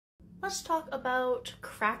Let's talk about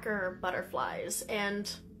cracker butterflies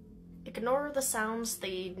and ignore the sounds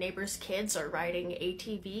the neighbor's kids are riding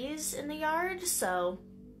ATVs in the yard, so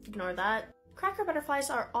ignore that. Cracker butterflies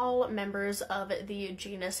are all members of the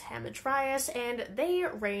genus Hamadryas, and they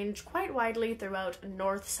range quite widely throughout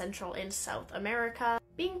North, Central, and South America,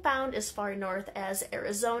 being found as far north as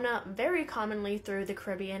Arizona, very commonly through the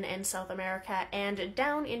Caribbean and South America, and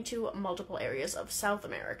down into multiple areas of South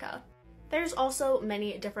America. There's also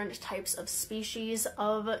many different types of species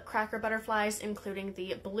of cracker butterflies, including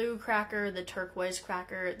the blue cracker, the turquoise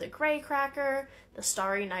cracker, the gray cracker, the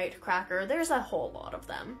starry night cracker. There's a whole lot of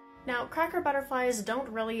them. Now, cracker butterflies don't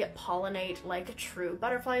really pollinate like true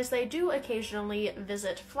butterflies. They do occasionally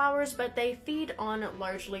visit flowers, but they feed on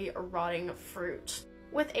largely rotting fruit,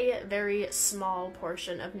 with a very small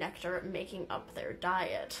portion of nectar making up their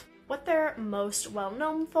diet. What they're most well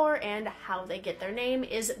known for and how they get their name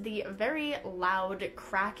is the very loud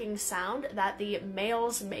cracking sound that the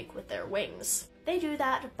males make with their wings. They do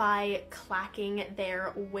that by clacking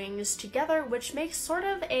their wings together, which makes sort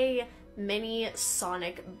of a mini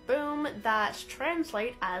sonic boom that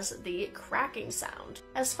translate as the cracking sound.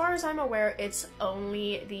 As far as I'm aware, it's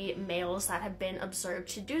only the males that have been observed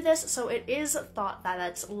to do this, so it is thought that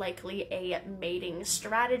that's likely a mating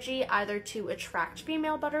strategy, either to attract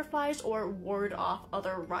female butterflies or ward off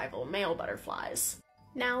other rival male butterflies.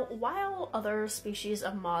 Now, while other species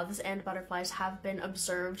of moths and butterflies have been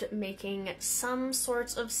observed making some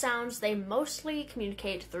sorts of sounds, they mostly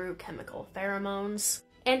communicate through chemical pheromones.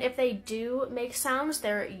 And if they do make sounds,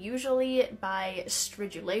 they're usually by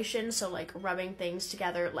stridulation, so like rubbing things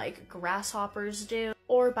together like grasshoppers do,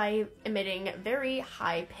 or by emitting very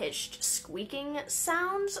high-pitched squeaking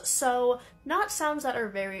sounds, so not sounds that are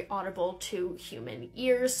very audible to human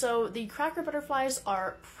ears. So the cracker butterflies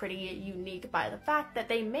are pretty unique by the fact that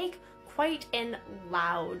they make quite an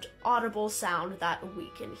loud, audible sound that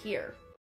we can hear.